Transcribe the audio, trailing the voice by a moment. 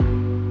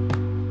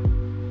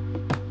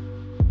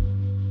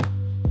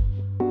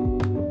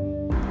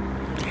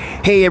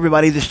Hey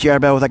everybody, this is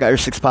Jared Bell with I Got Your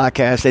Six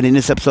podcast, and in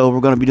this episode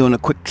we're going to be doing a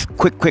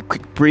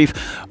quick brief.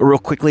 Real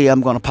quickly,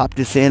 I'm going to pop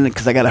this in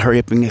because I got to hurry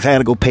up and I got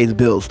to go pay the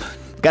bills.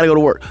 Got to go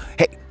to work.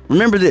 Hey,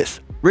 remember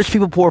this: rich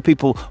people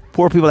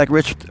like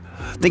rich.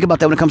 Think about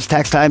that when it comes to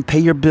tax time. Pay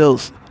your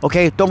bills,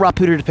 okay? Don't rob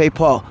Peter to pay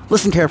Paul.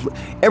 Listen carefully.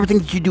 Everything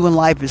that you do in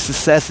life is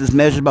success is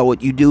measured by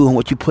what you do and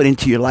what you put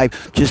into your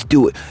life. Just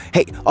do it.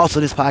 Hey, also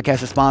this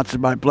podcast is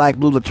sponsored by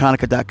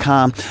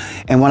BlackBlueElectronica.com,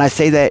 and when I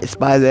say that, it's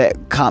by that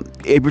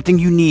everything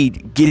you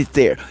need, get it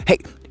there. Hey,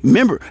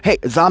 remember, a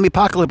zombie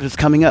apocalypse is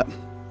coming up.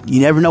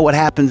 You never know what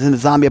happens in the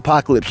zombie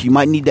apocalypse. You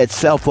might need that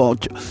cell phone.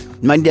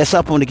 You might need that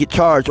cell phone to get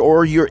charged,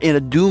 or you're in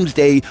a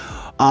doomsday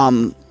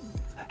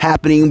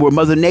happening where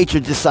Mother Nature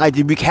decides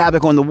to wreak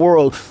havoc on the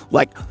world,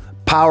 like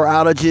power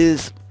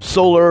outages,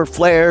 solar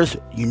flares.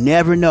 You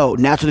never know.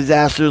 Natural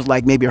disasters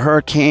like maybe a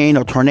hurricane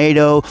or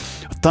tornado,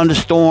 a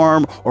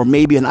thunderstorm, or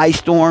maybe an ice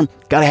storm.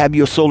 Got to have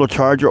your solar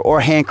charger or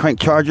hand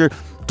crank charger.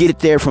 Get it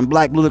there from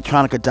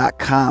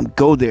BlackBlueElectronica.com.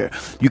 Go there.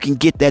 You can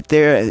get that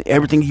there and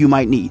everything you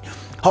might need.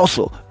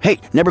 Also, hey,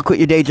 never quit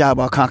your day job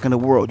while conquering the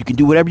world. You can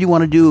do whatever you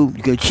want to do.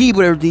 You can achieve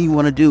whatever you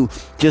want to do.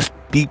 Just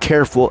be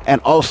careful.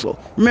 And also,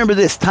 remember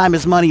this: time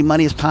is money.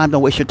 Money is time.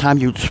 Don't waste your time.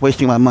 You're just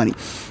wasting my money.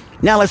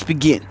 Now let's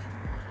begin.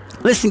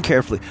 Listen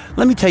carefully.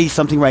 Let me tell you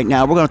something right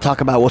now. We're going to talk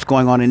about what's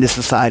going on in this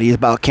society. It's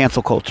about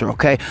cancel culture,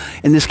 okay?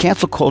 In this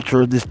cancel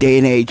culture, this day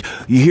and age,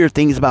 you hear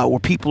things about where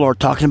people are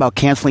talking about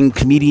canceling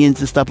comedians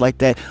and stuff like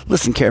that.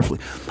 Listen carefully.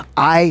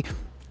 I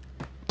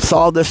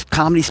saw this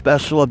comedy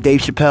special of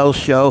Dave Chappelle's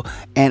show,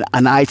 and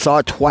I saw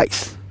it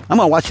twice. I'm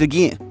going to watch it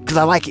again because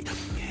I like it.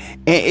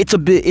 And it's a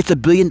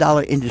 $1 billion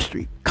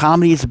industry.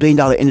 Comedy is a $1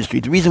 billion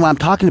industry. The reason why I'm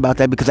talking about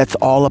that because that's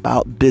all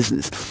about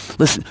business.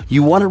 Listen,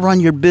 you want to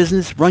run your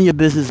business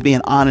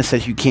being honest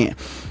as you can.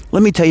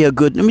 Let me tell you a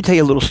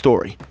little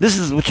story. This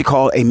is what you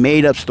call a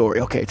made up story.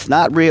 Okay, it's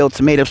not real, it's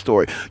a made up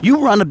story.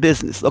 You run a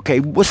business. Okay,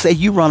 let's say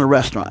you run a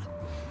restaurant.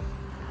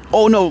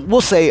 Oh no,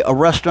 we'll say a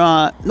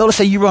restaurant. No, let's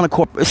say you run a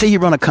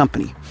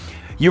company.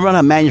 You run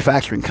a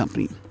manufacturing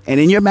company. And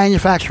in your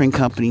manufacturing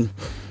company,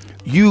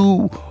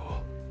 you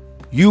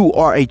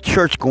are a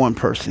church-going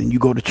person. You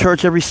go to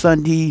church every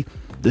Sunday.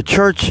 The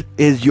church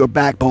is your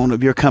backbone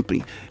of your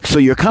company. So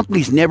your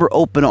company's never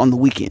open on the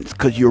weekends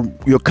because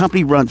your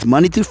company runs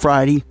Monday through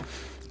Friday,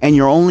 and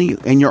you're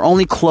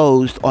only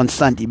closed on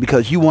Sunday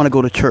because you want to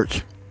go to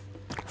church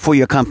for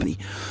your company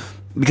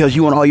because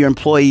you want all your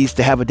employees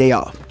to have a day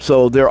off.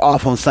 So they're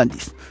off on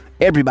Sundays.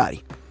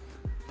 Everybody,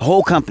 the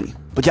whole company.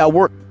 But y'all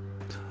work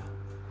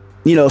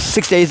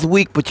 6 days a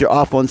week, but you're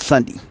off on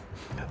Sunday.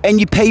 And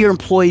you pay your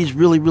employees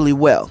really, really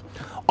well.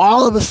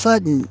 All of a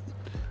sudden,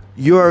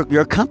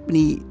 your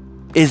company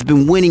has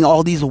been winning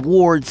all these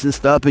awards and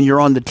stuff, and you're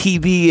on the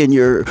TV, and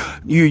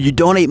you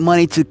donate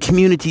money to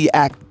communities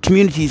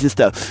and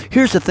stuff.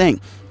 Here's the thing.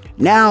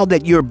 Now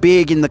that you're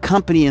big in the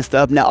company and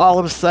stuff, now all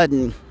of a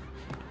sudden,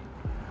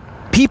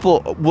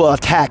 people will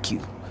attack you.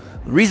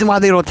 The reason why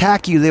they will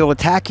attack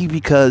you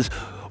because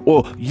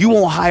you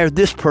won't hire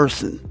this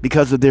person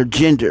because of their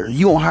gender.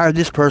 You won't hire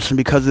this person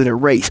because of their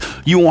race.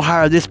 You won't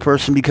hire this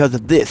person because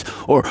of this,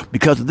 or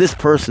because of this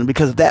person,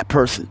 because of that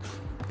person.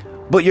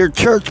 But your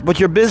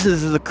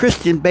business is a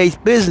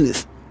Christian-based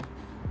business.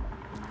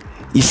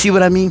 You see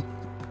what I mean?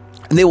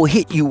 And they will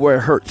hit you where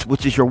it hurts,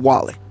 which is your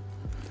wallet.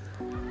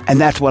 And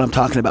that's what I'm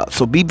talking about.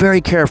 So be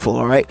very careful,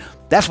 all right?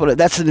 That's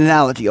an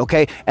analogy,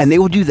 okay? And they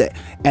will do that.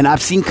 And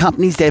I've seen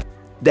companies that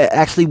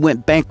actually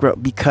went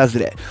bankrupt because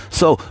of that.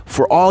 So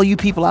for all you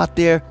people out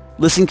there,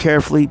 listen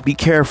carefully, be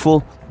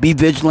careful, be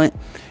vigilant.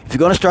 If you're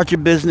going to start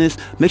your business,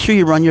 make sure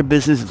you run your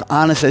business as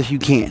honest as you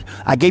can.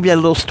 I gave you that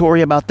little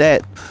story about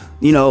that,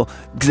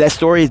 because that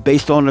story is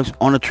based on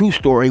a true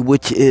story,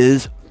 which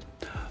is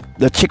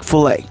the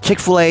Chick-fil-A.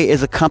 Chick-fil-A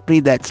is a company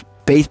that's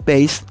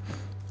faith-based.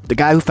 The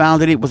guy who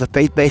founded it was a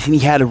faith-based, and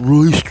he had a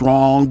really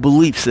strong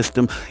belief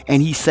system.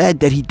 And he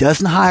said that he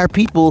doesn't hire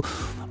people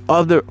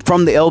from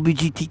the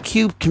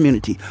LGBTQ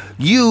community.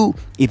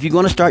 If you're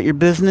going to start your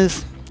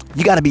business,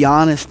 you got to be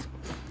honest.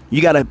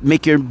 You got to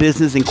make your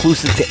business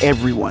inclusive to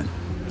everyone.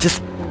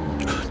 Just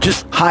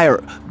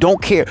hire.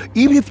 Don't care.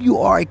 Even if you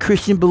are a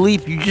Christian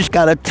belief, you just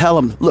got to tell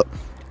them, look,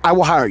 I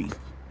will hire you.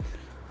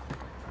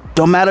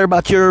 Don't matter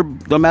about your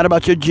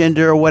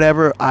gender or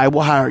whatever, I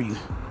will hire you.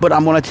 But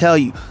I'm going to tell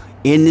you,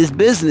 in this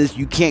business,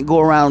 you can't go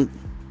around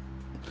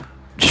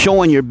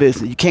showing your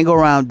business. You can't go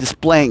around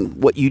displaying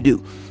what you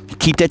do.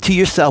 Keep that to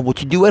yourself.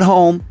 What you do at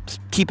home,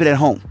 keep it at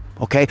home.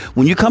 Okay?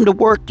 When you come to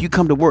work, you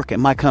come to work at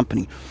my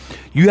company.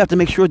 You have to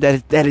make sure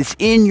that it's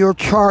in your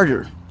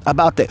charter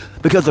about that.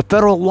 Because the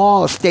federal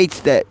law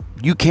states that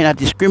you cannot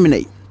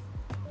discriminate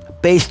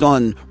based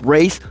on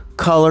race,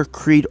 color,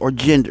 creed, or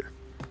gender.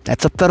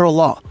 That's a federal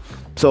law.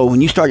 So when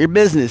you start your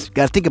business, you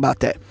got to think about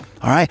that.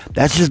 All right?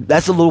 That's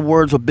the little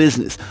words of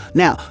business.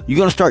 Now, you're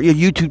going to start your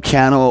YouTube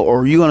channel,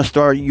 or you're going to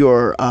start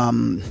your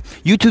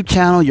YouTube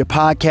channel, your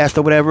podcast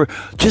or whatever.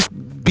 Just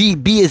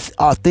Be as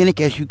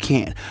authentic as you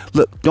can.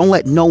 Look, don't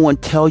let no one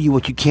tell you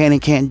what you can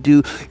and can't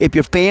do. If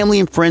your family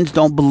and friends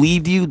don't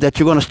believe you that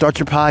you're going to start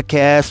your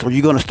podcast, or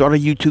you're going to start a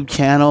YouTube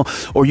channel,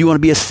 or you want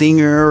to be a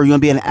singer, or you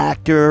want to be an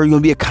actor, or you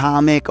want to be a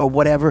comic, or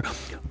whatever,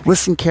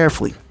 listen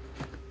carefully.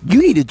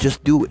 You need to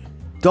just do it.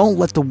 Don't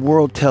let the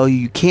world tell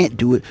you can't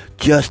do it.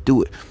 Just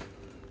do it.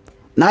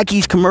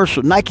 Nike's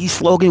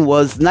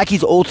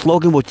old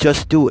slogan was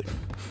just do it.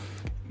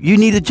 You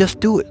need to just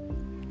do it.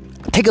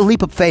 Take a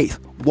leap of faith.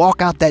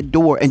 Walk out that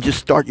door and just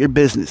start your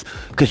business,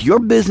 because your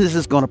business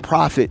is going to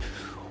profit.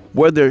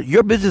 Whether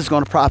your business is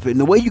going to profit, and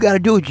the way you got to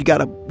do it, you got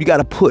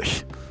to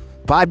push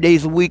 5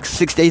 days a week,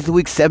 6 days a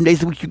week, 7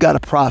 days a week. You got to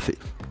profit.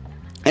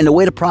 And the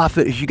way to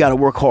profit is you got to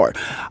work hard.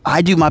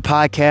 I do my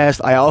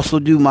podcast. I also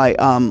do my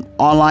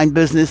online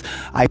business.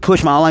 I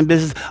push my online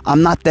business.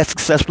 I'm not that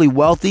successfully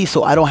wealthy,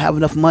 so I don't have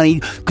enough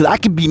money, because I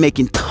could be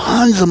making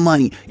tons of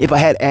money if I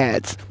had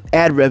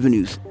ad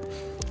revenues.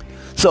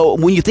 So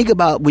when you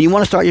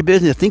want to start your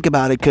business, think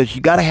about it, because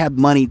you got to have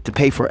money to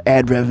pay for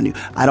ad revenue.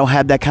 I don't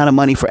have that kind of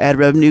money for ad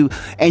revenue.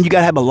 And you got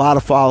to have a lot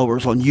of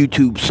followers on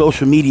YouTube.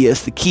 Social media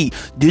is the key.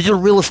 Digital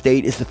real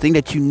estate is the thing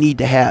that you need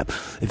to have.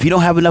 If you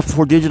don't have enough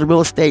for digital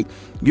real estate,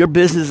 your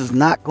business is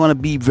not going to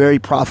be very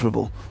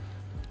profitable.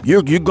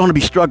 You're going to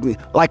be struggling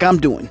like I'm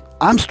doing.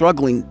 I'm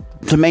struggling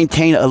to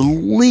maintain at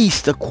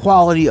least a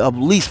quality of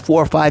at least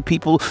 4 or 5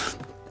 people.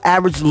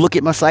 Average look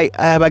at my site.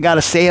 Have I got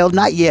a sale?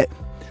 Not yet.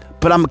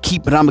 But I'm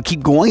gonna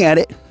keep going at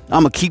it.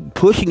 I'm gonna keep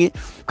pushing it,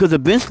 because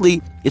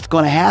eventually it's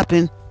gonna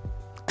happen.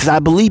 Because I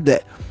believe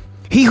that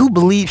he who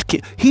believes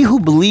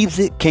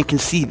it can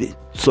conceive it.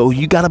 So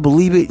you gotta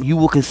believe it. You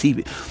will conceive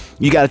it.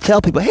 You gotta tell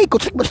people, hey, go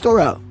check my store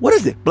out. What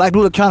is it?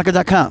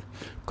 BlackBlueElectronica.com.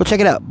 Go check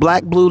it out.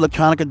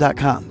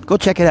 BlackBlueElectronica.com. Go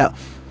check it out.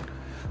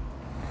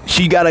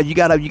 So you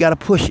gotta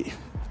push it.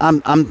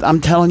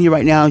 I'm telling you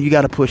right now, you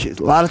got to push it.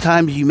 A lot of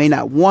times you may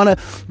not want to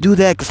do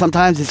that, because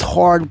sometimes it's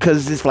hard,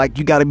 because it's like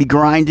you got to be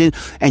grinding,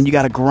 and you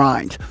got to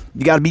grind.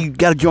 You got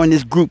to join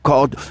this group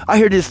called, I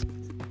had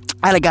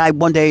a guy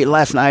one day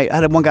last night.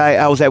 I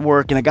was at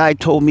work, and a guy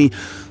told me,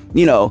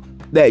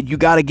 that you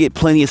got to get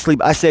plenty of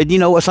sleep. I said, you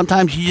know what,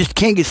 sometimes you just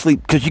can't get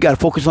sleep because you got to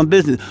focus on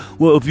business.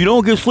 Well, if you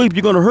don't get sleep,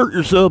 you're going to hurt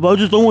yourself. I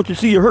just don't want you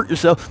to see you hurt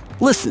yourself.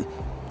 Listen,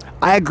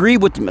 I agree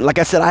with him. Like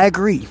I said, I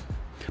agree.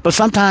 But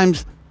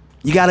sometimes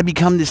you got to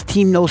become this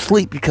team no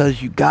sleep,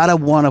 because you got to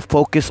want to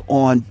focus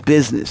on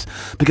business.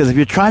 Because if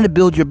you're trying to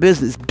build your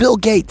business, Bill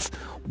Gates,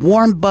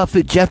 Warren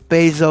Buffett, Jeff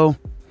Bezos,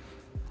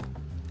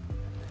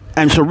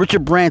 and Sir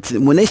Richard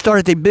Branson, when they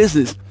started their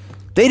business,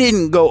 they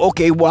didn't go,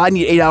 okay, well, I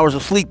need 8 hours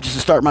of sleep just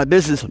to start my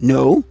business.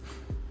 No.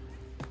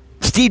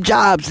 Steve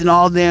Jobs and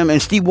all of them,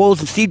 and Steve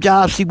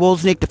Jobs, Steve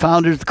Wozniak, the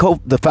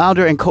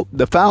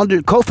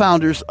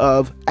co-founders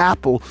of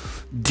Apple,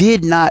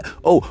 did not,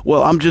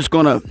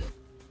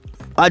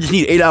 I just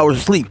need 8 hours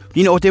of sleep.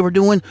 You know what they were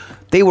doing?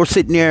 They were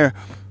sitting there.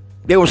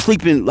 They were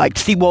sleeping, like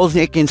Steve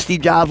Wozniak and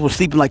Steve Jobs were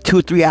sleeping like 2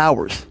 or 3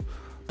 hours.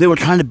 They were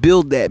trying to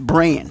build that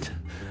brand,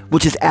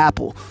 which is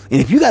Apple. And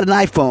if you got an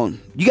iPhone,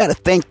 you got to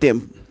thank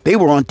them. They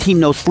were on team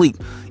no sleep.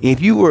 If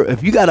you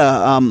got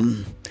a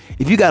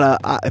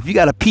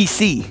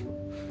PC,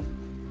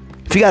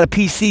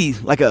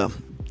 like a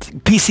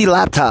PC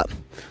laptop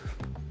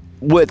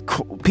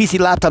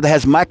that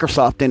has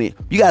Microsoft in it,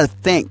 you got to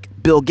thank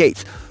Bill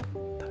Gates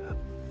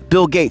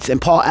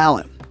and Paul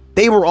Allen.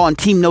 They were on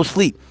team no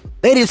sleep.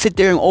 They didn't sit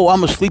there and, I'm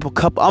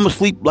gonna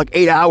sleep like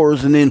 8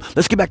 hours and then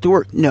let's get back to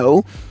work.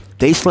 No,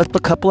 they slept a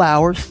couple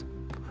hours,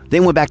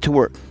 then went back to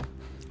work.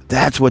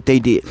 That's what they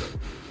did.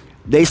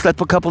 They slept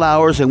for a couple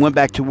hours and went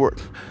back to work.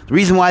 The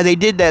reason why they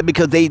did that,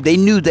 because they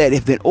knew that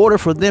if in order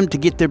for them to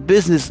get their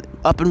business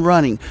up and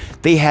running,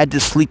 they had to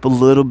sleep a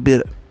little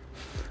bit.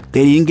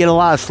 They didn't get a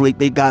lot of sleep.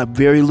 They got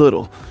very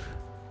little.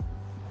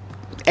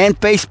 And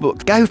Facebook,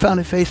 the guy who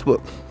founded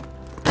Facebook,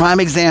 prime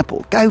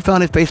example, guy who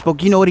founded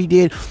Facebook, you know what he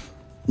did?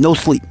 No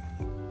sleep.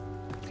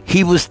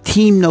 He was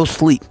team no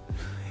sleep.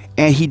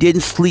 And he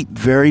didn't sleep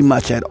very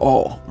much at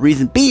all.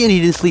 Reason being,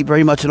 he didn't sleep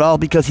very much at all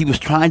because he was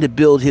trying to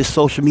build his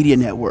social media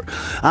network.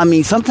 I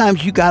mean,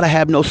 sometimes you got to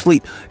have no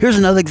sleep. Here's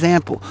another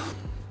example.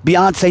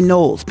 Beyonce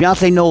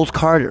Knowles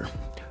Carter,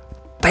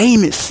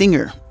 famous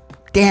singer,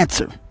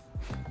 dancer,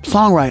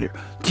 songwriter.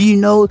 Do you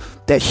know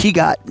that she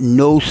got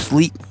no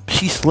sleep?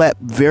 She slept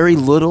very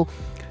little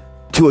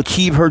to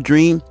achieve her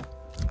dream.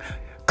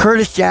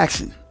 Curtis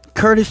Jackson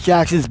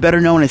is better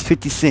known as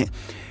 50 Cent.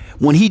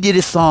 When he did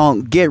his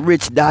song, Get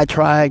Rich, Die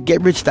Trying,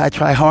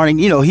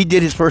 he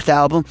did his first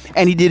album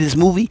and he did his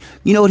movie.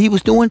 You know what he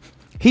was doing?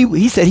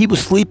 He said he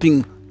was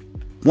sleeping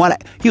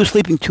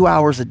 2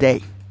 hours a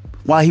day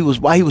while he was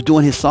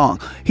doing his song.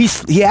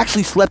 He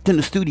actually slept in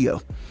the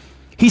studio.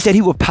 He said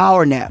he would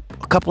power nap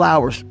a couple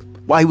hours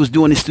while he was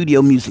doing his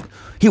studio music.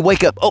 He'd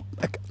wake up,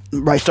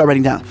 start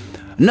writing down.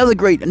 Another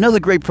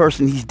great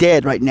person, he's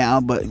dead right now,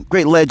 but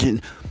great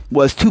legend,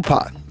 was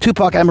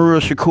Tupac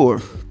Amaru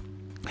Shakur.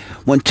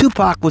 When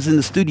Tupac was in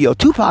the studio,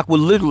 Tupac would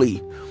literally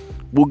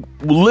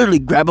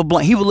grab a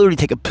blanket. He would literally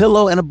take a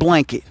pillow and a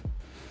blanket,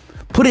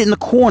 put it in the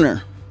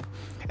corner,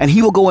 and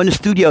he would go in the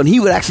studio and he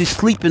would actually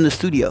sleep in the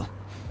studio.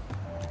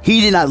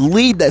 He did not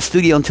leave that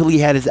studio until he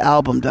had his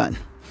album done.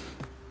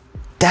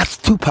 That's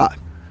Tupac.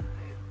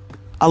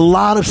 A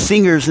lot of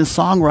singers and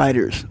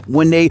songwriters,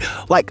 when they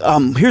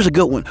here's a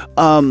good one.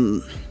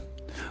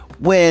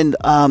 When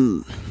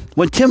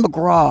Tim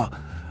McGraw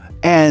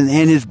and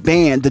his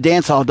band, the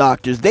Dancehall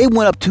Doctors, they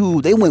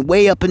went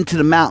way up into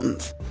the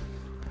mountains.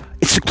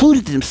 It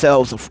secluded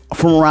themselves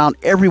from around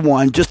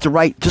everyone just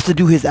to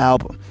do his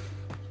album.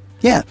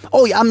 Yeah.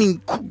 Oh yeah. I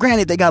mean,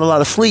 granted, they got a lot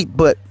of sleep,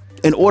 but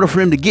in order for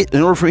him to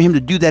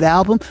do that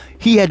album,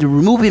 he had to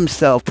remove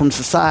himself from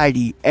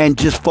society and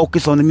just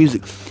focus on the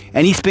music.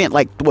 And he spent 2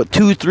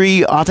 or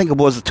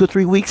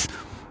 3 weeks.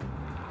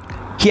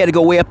 He had to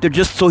go way up there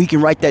just so he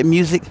can write that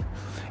music.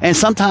 And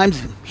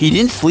sometimes he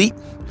didn't sleep.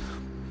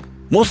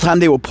 Most of the time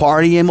they were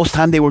partying. Most of the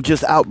time they were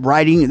just out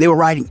writing. They were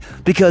writing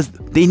because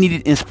they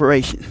needed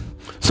inspiration.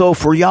 So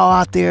for y'all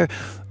out there,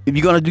 if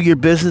you're going to do your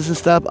business and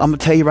stuff, I'm going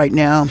to tell you right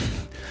now,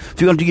 if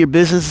you're going to do your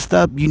business and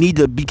stuff, you need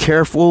to be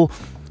careful.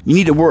 You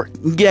need to work.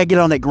 You got to get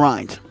on that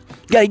grind.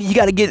 You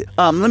got to get,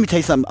 let me tell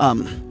you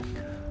something.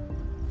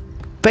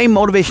 Famed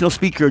motivational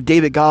speaker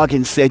David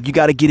Goggins said you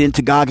got to get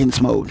into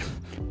Goggins mode.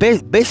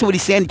 Basically what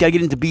he's saying, you got to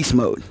get into beast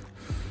mode.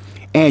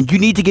 And you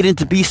need to get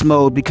into beast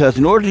mode because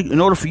in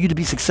order for you to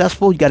be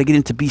successful, you got to get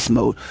into beast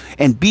mode.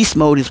 And beast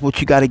mode is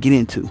what you got to get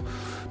into.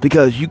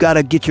 Because you got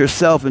to get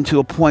yourself into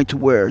a point to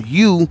where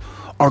you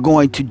are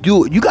going to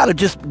do it. You got to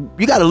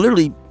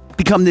literally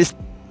become this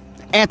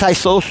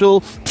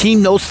antisocial,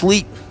 team no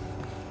sleep,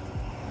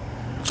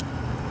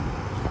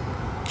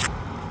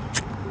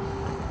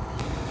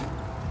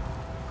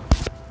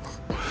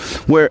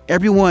 where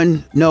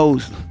everyone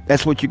knows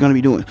that's what you're going to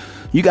be doing.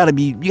 You got to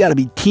be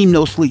team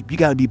no sleep. You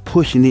got to be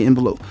pushing the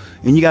envelope,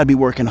 and you got to be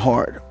working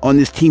hard on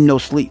this team no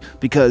sleep,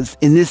 because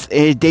in this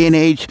day and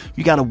age,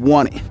 you got to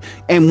want it.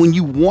 And when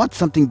you want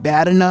something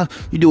bad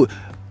enough, you do it.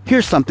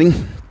 Here's something.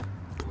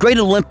 Great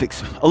Olympic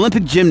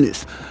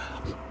gymnasts,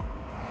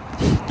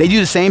 they do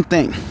the same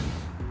thing.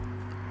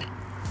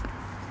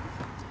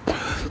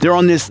 They're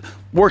on this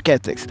work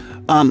ethics.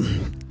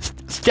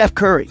 Steph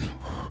Curry,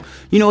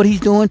 you know what he's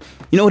doing?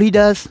 You know what he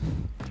does?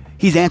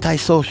 He's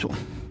antisocial.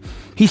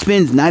 He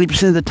spends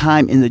 90% of the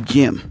time in the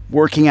gym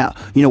working out.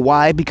 You know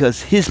why?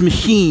 Because his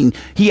machine,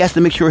 he has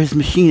to make sure his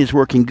machine is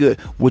working good,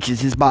 which is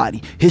his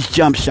body, his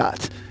jump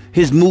shots,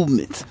 his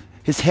movements,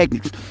 his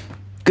techniques.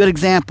 Good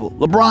example,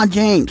 LeBron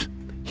James.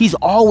 He's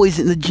always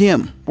in the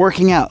gym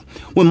working out.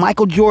 When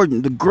Michael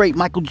Jordan, the great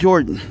Michael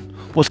Jordan,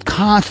 was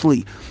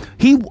constantly,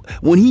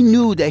 when he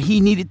knew that he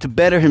needed to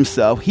better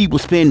himself, he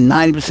would spend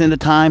 90% of the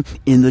time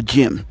in the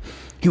gym.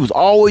 He was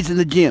always in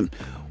the gym.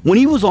 When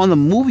he was on the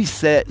movie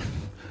set,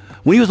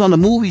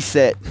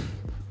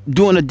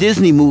 doing a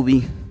Disney movie,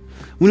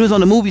 when he was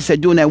on the movie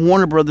set doing that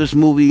Warner Brothers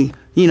movie,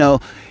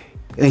 and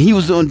he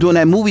was doing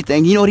that movie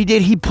thing, you know what he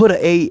did? He put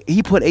a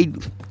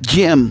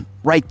gym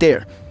right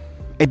there,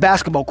 a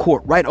basketball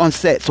court right on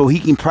set, so he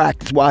can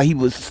practice while he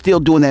was still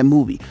doing that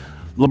movie.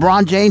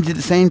 LeBron James did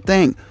the same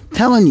thing. I'm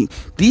telling you,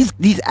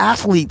 these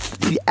athletes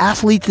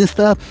and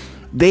stuff,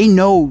 they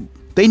know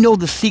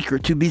the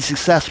secret to be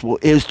successful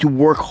is to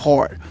work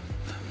hard.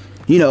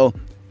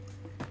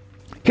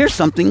 Here's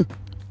something.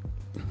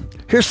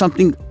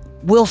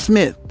 Will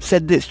Smith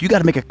said this: you got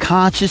to make a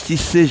conscious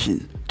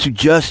decision to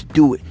just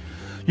do it.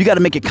 You got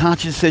to make a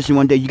conscious decision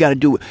one day. You got to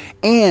do it.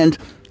 And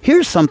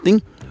here's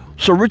something.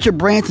 So Richard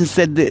Branson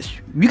said this: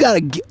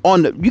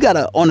 on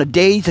the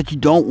days that you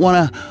don't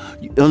want to,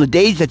 on the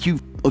days that you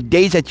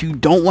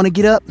don't want to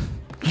get up,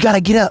 you got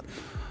to get up.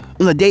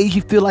 On the days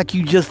you feel like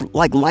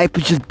life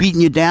is just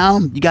beating you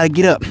down, you got to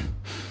get up.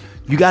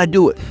 You got to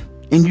do it.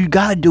 And you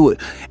got to do it.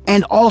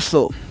 And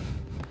also,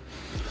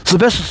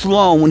 Sylvester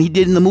Stallone, when he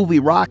did in the movie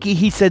Rocky,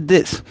 he said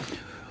this: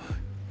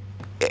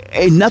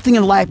 and nothing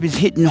in life is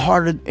hitting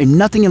harder, and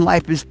nothing in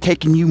life is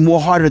taking you more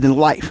harder than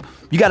life.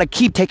 You got to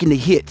keep taking the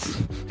hits.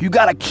 You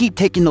got to keep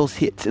taking those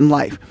hits in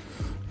life.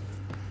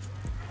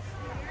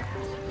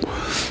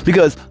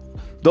 Because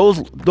those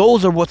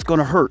are what's going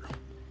to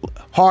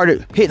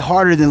hit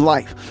harder than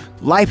life.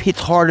 Life hits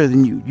harder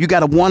than you. You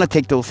got to want to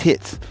take those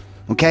hits.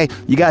 Okay?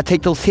 You got to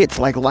take those hits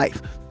like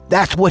life.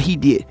 That's what he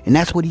did. And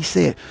that's what he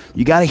said.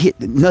 You got to hit.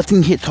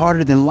 Nothing hits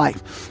harder than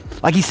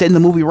life. Like he said in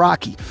the movie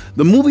Rocky.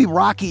 The movie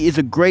Rocky is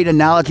a great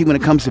analogy when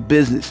it comes to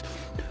business.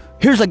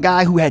 Here's a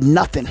guy who had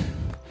nothing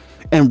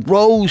and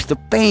rose to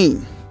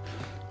fame.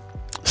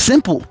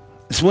 Simple.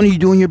 It's when you're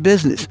doing your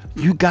business.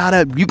 You're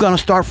gonna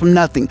start from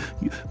nothing.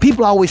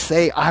 People always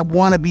say, I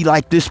want to be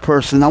like this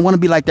person. I want to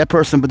be like that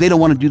person, but they don't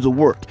want to do the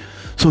work.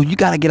 So you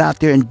got to get out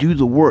there and do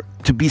the work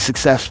to be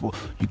successful.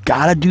 You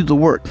got to do the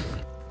work.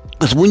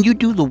 Because when you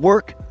do the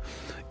work,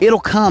 it'll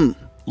come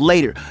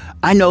later.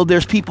 I know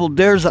there's people,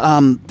 I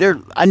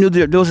knew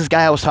there was this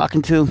guy I was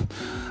talking to.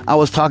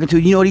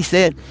 You know what he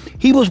said?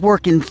 He was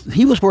working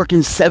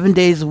 7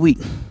 days a week.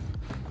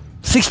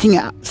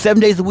 7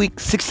 days a week,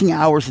 16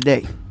 hours a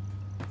day.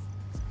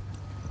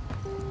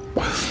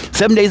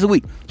 7 days a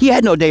week. He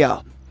had no day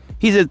off.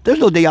 He said, there's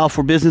no day off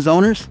for business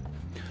owners.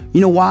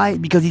 You know why?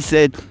 Because he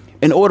said,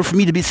 in order for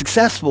me to be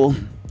successful,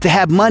 to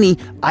have money,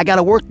 I got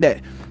to work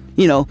that.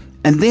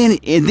 And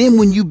then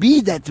when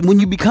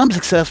you become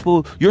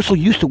successful, you're so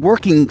used to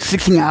working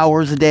 16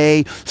 hours a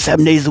day,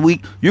 7 days a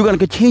week. You're going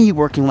to continue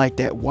working like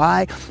that.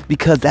 Why?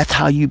 Because that's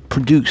how you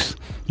produce.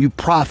 You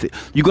profit.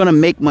 You're going to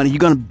make money. You're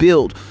going to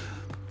build.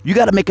 You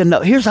got to make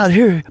enough. Here's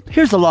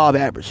the law of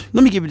average.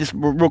 Let me give you this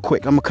real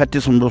quick. I'm going to cut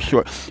this one real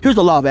short. Here's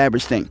the law of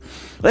average thing.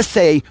 Let's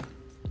say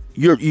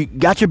you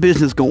got your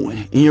business going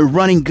and you're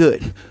running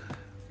good,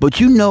 but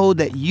you know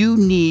that you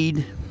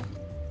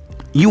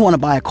want to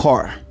buy a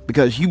car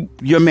because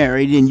you're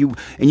married and you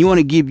want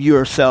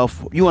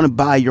to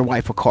buy your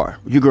wife a car,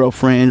 your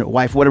girlfriend or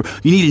wife, whatever.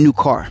 You need a new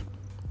car.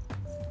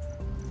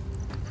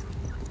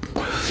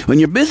 When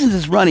your business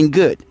is running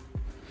good,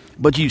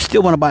 but you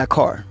still want to buy a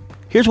car,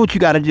 here's what you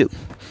got to do.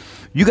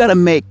 You got to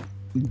make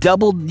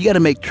triple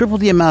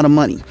the amount of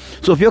money.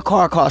 So if your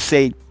car costs,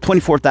 say,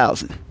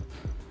 $24,000,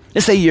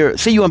 let's say you want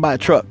to buy a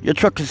truck. Your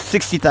truck is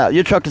 $60,000.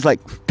 Your truck is like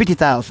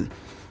 $50,000.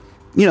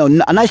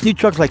 A nice new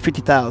truck's like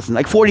 $50,000,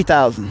 like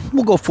 $40,000.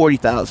 We'll go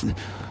 $40,000,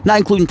 not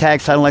including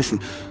tax, title,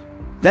 license.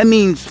 That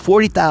means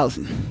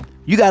 $40,000.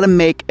 You got to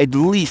make at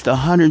least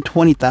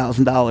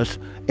 $120,000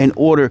 in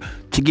order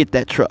to get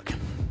that truck.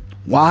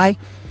 Why?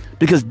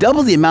 Because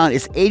double the amount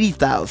is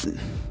 $80,000.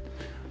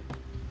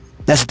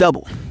 That's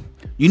double.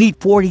 You need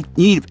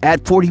to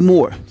add 40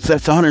 more. So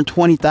that's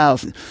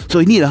 $120,000. So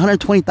you need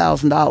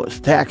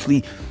 $120,000 to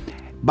actually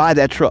buy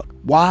that truck.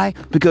 Why?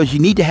 Because you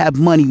need to have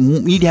money.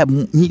 You need to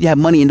have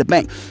money in the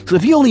bank. So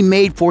if you only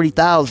made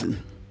 $40,000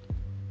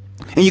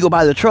 and you go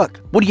buy the truck,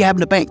 what do you have in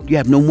the bank? You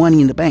have no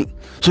money in the bank.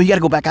 So you got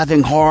to go back out there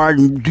hard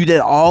and do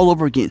that all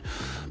over again.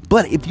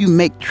 But if you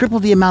make triple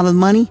the amount of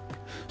money,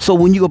 so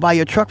when you go buy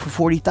your truck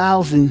for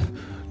 $40,000,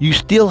 you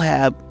still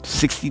have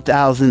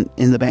 $60,000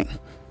 in the bank.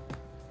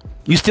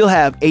 You still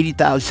have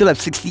 $80,000. You still have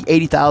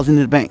 $80,000 in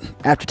the bank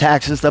after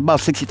taxes. About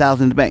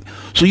 $60,000 in the bank.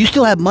 So you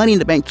still have money in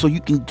the bank, so you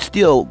can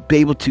still be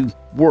able to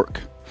work,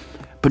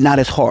 but not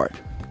as hard.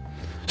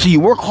 So you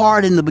work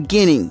hard in the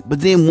beginning, but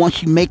then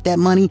once you make that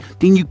money,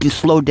 then you can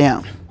slow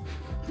down.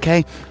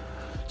 Okay.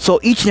 So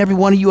each and every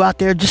one of you out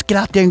there, just get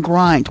out there and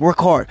grind, work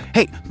hard.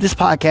 Hey, this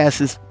podcast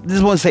this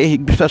want to say a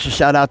special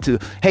shout out to,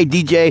 hey,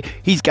 DJ,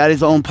 he's got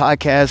his own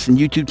podcast and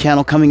YouTube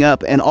channel coming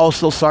up, and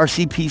also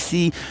Sarcy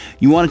PC.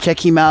 You want to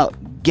check him out,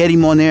 get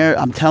him on there.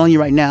 I'm telling you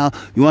right now,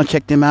 you want to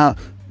check them out.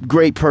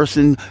 Great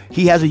person.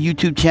 He has a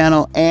YouTube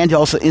channel and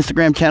also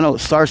Instagram channel,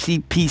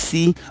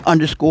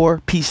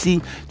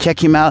 SarcyPC_PC.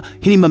 Check him out.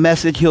 Hit him a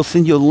message. He'll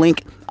send you a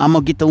link. I'm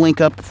going to get the link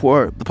up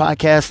for the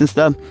podcast and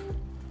stuff.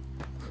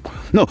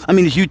 No, I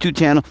mean his YouTube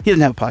channel. He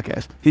doesn't have a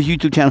podcast. His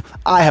YouTube channel.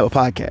 I have a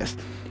podcast.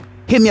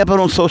 Hit me up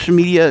on social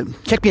media.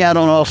 Check me out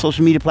on all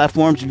social media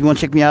platforms. If you want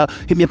to check me out,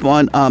 hit me up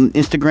on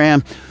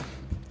Instagram.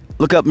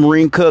 Look up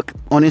Marine Cook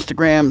on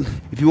Instagram.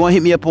 If you want to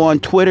hit me up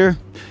on Twitter,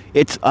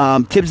 it's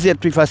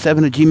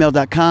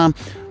tipzip357@gmail.com.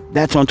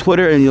 That's on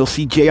Twitter, and you'll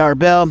see JR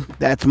Bell.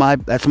 That's my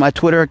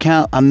Twitter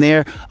account. I'm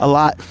there a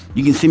lot.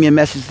 You can send me a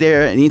message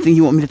there. Anything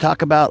you want me to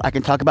talk about, I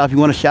can talk about. If you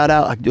want a shout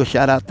out, I can do a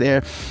shout out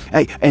there.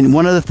 Hey, and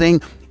one other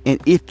thing. And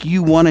if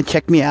you want to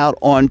check me out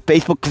on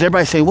Facebook, because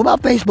everybody's saying, what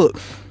about Facebook?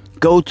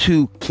 Go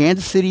to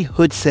Kansas City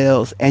Hood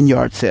Sales and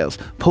Yard Sales.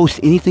 Post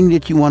anything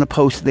that you want to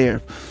post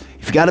there.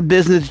 If you got a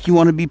business that you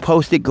want to be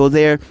posted, go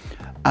there.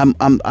 I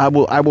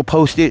will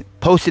post it.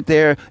 Post it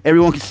there.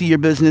 Everyone can see your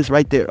business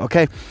right there.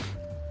 Okay.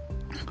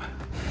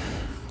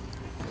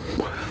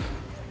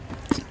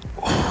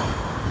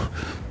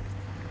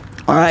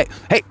 All right.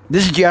 Hey,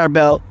 this is JR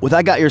Bell with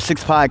I Got Your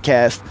Six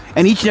podcast.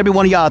 And each and every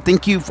one of y'all,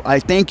 thank you. I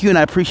thank you and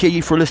I appreciate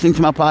you for listening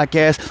to my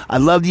podcast. I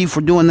love you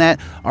for doing that.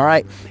 All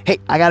right. Hey,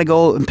 I got to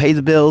go and pay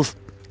the bills.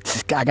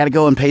 I got to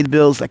go and pay the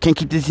bills. I can't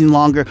keep this any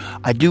longer.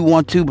 I do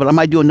want to, but I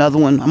might do another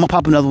one. I'm going to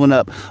pop another one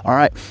up. All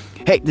right.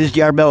 Hey, this is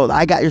JR Bell with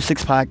I Got Your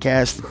Six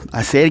podcast.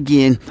 I say it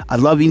again. I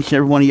love each and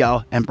every one of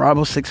y'all. And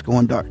Bravo 6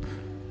 going dark.